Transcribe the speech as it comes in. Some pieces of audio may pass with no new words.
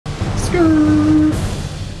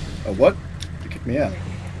Oh, what? You kicked me out.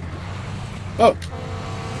 Oh!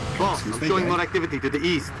 Boss, I'm showing more activity to the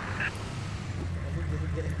east.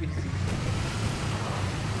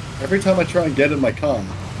 Every time I try and get in my car,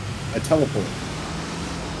 I teleport.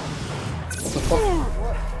 What the fuck?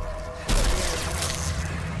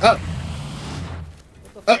 Oh!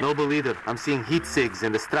 Oh. Noble leader, I'm seeing heat sigs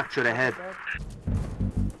in the structure ahead.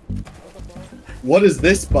 What is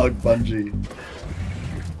this bug, Bungie?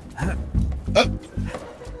 Oh.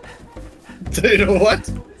 Dude, what?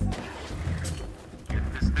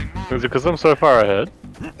 Is it because I'm so far ahead?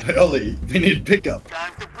 Hey, Ollie, we need pickup.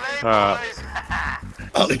 Time to play, boys!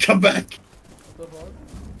 Ollie, come back!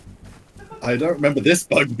 I don't remember this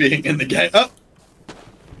bug being in the game. Oh!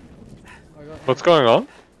 What's going on?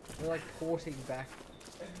 We're like porting back.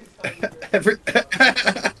 Every... What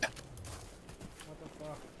the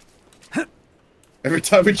fuck? Every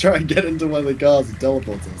time we try and get into one of the cars, it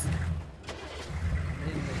teleports us.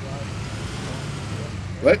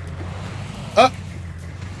 Wait. Up!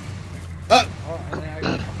 Up! Oh, and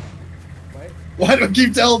now wait. Why do I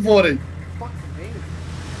keep teleporting? Fuck me.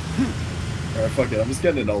 Alright, fuck it. I'm just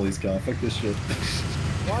getting in Ollie's car. Fuck this shit.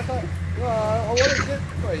 Why can't I want to get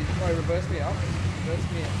wait, reverse me up.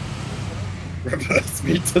 Reverse me up. Reverse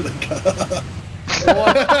me to the car.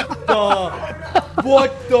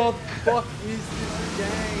 What the fuck is this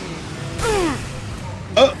game?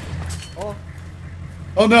 Oh! Oh.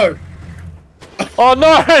 Oh no! Oh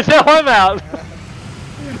no! Now I'm out!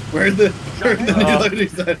 We're in the new loading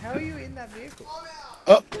zone. How are you in that vehicle?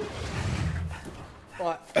 Oh!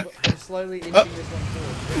 Right, I'm slowly inching this one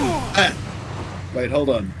forward. Ah. Wait, hold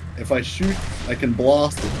on. If I shoot, I can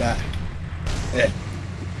blast it back. Yeah.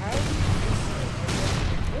 How is this?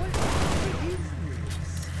 What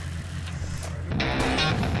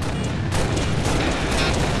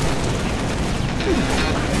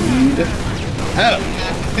is this? Ow!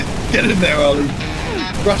 Get in there, Ollie.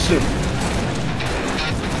 Rush him.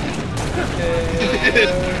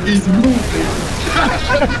 He's moving.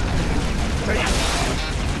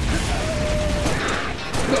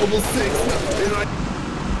 Double 6.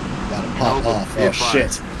 Gotta pop off. Oh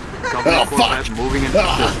shit. Oh fuck. Moving into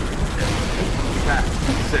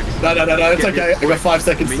No, it's okay. I got 5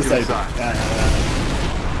 seconds to save it. Alright,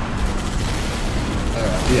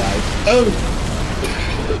 yeah. Oh!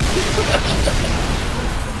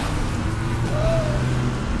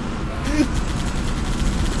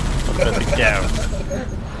 Let it go.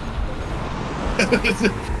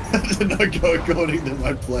 That did not go according to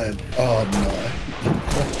my plan. Oh no.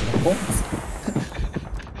 What?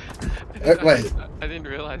 Wait. I didn't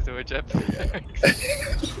realize there were jetpacks.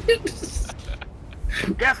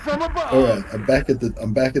 Gas from above! Alright, I'm back at the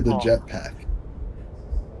jetpack.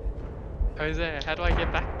 Jose, how do I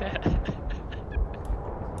get back there?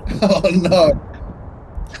 Oh no.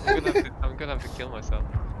 I'm gonna have to kill myself.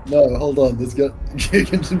 No, hold on, there's got you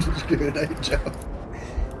can grenade jump.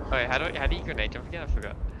 Wait, how do you grenade jump again? I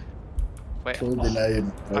forgot. Wait, Cool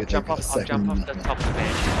grenade. I'll jump off the top of the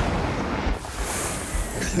bench.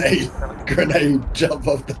 Grenade jump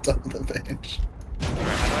off the top of the bench. Right,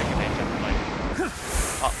 how do I grenade jump like?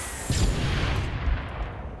 Oh.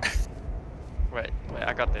 Wait,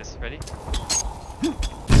 I got this. Ready?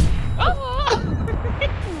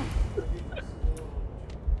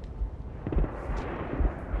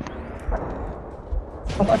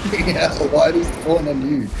 Fucking hell, why did it spawn on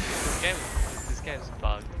you? This game's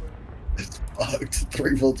bugged. It's bugged.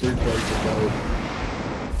 343 points ago.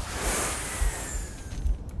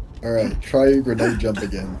 Alright, try your grenade jump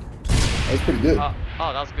again. That was pretty good. Oh,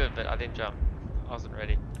 that was good, but I didn't jump. I wasn't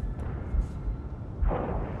ready.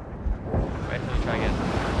 Wait, let me try again.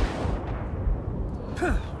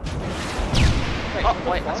 Oh,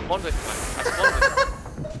 wait, I spawned with one.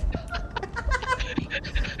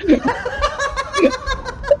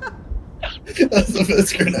 That's the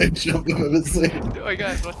first grenade jump I've ever seen. Oh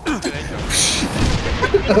guys, what's this grenade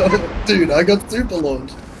jump? Dude, I got super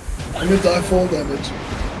launched. I'm gonna die 4 damage.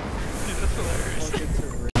 Dude, that's hilarious.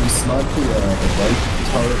 You sniped the right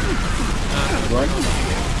turret. Right?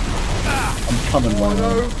 I'm coming right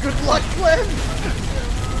now. No, good luck, Glenn!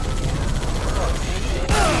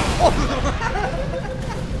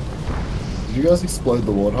 Did you guys explode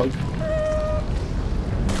the warthog?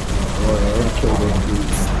 Alright, I'm gonna kill those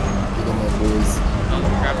dudes. Get on my boys.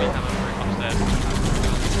 Grab me, hammer, upstairs.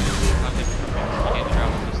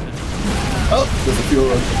 Oh! There's a fuel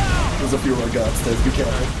rod. There's a fuel rod guy upstairs, be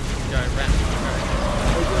careful. Go, ran.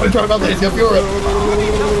 I'm trying about that, he's got fuel rod!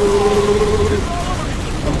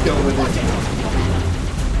 I'm killing him.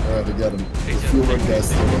 Alright, we got him. The fuel rod guy's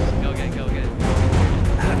still there. Go again.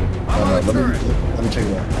 Let me check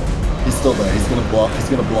it out. He's still there. He's gonna block. He's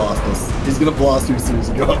gonna blast us. He's gonna blast you as soon as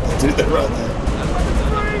you go up to do that right there.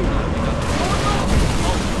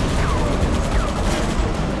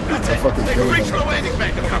 That's a fucking killer. Reach for the landing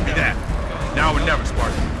bank to copy that. Now or never,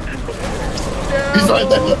 Spartan. He's right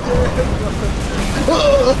there.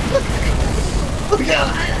 Oh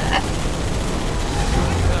god.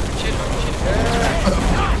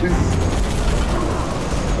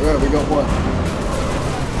 Alright, we got one.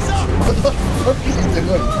 What the fuck is he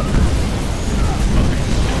doing?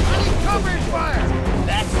 Coverage fire!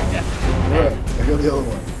 That's definitely. Alright, I got the other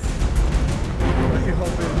one.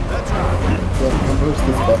 That's right. So, I'm push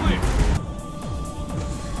this button.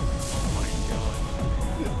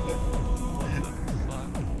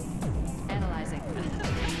 Analyzing.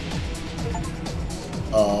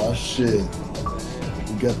 Aw, shit.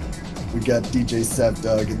 We got DJ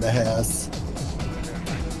Sapdog in the house.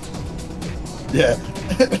 Yeah.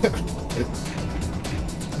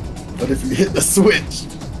 But if you hit the switch,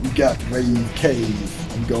 you got Rave Cave.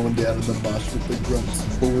 I'm going down in the mosh with the grunts,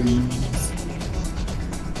 boys.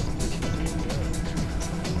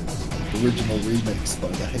 Original remix by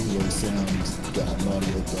the Halo Sounds. Got an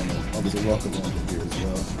audio done. Oh, there's a rocket launcher here as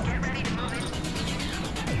well.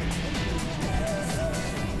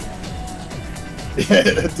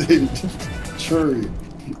 Yeah, dude. True.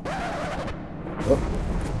 Oh.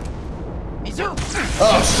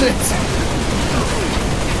 Oh shit!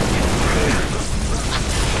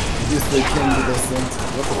 I guess they came to this thing.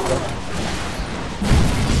 What the fuck?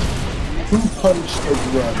 Who punched a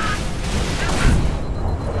grunt?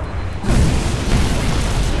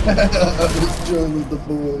 I was joining the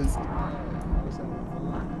boys.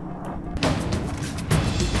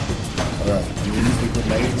 Alright, you use the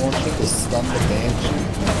grenade launcher to stun the banshee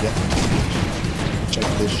and get them to reach. Check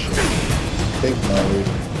this shit. Big mode.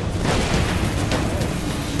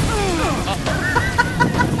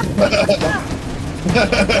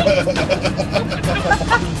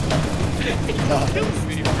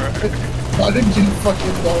 Why didn't you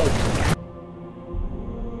fucking dodge?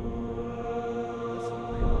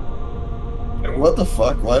 What the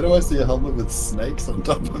fuck? Why do I see a helmet with snakes on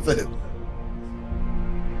top of it?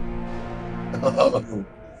 Oh.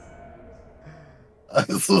 I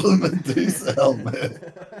saw the Medusa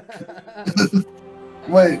helmet.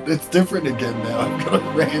 Wait, it's different again now. I've got a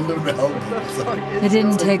random helmet. It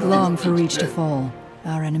didn't take long for Reach to fall.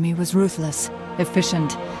 Our enemy was ruthless,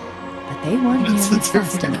 efficient, but they weren't It's a nearly fast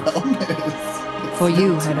different enough. helmet. For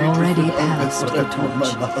you had already passed the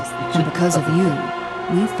torch, and because of you,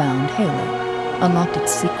 we found Halo, unlocked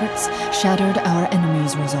its secrets, shattered our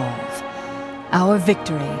enemy's resolve. Our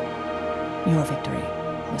victory, your victory,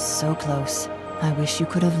 was so close. I wish you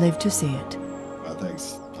could have lived to see it.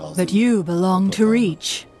 Thanks. But you belong to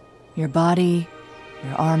Reach. Your body,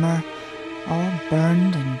 your armor, all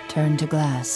burned and turned to glass.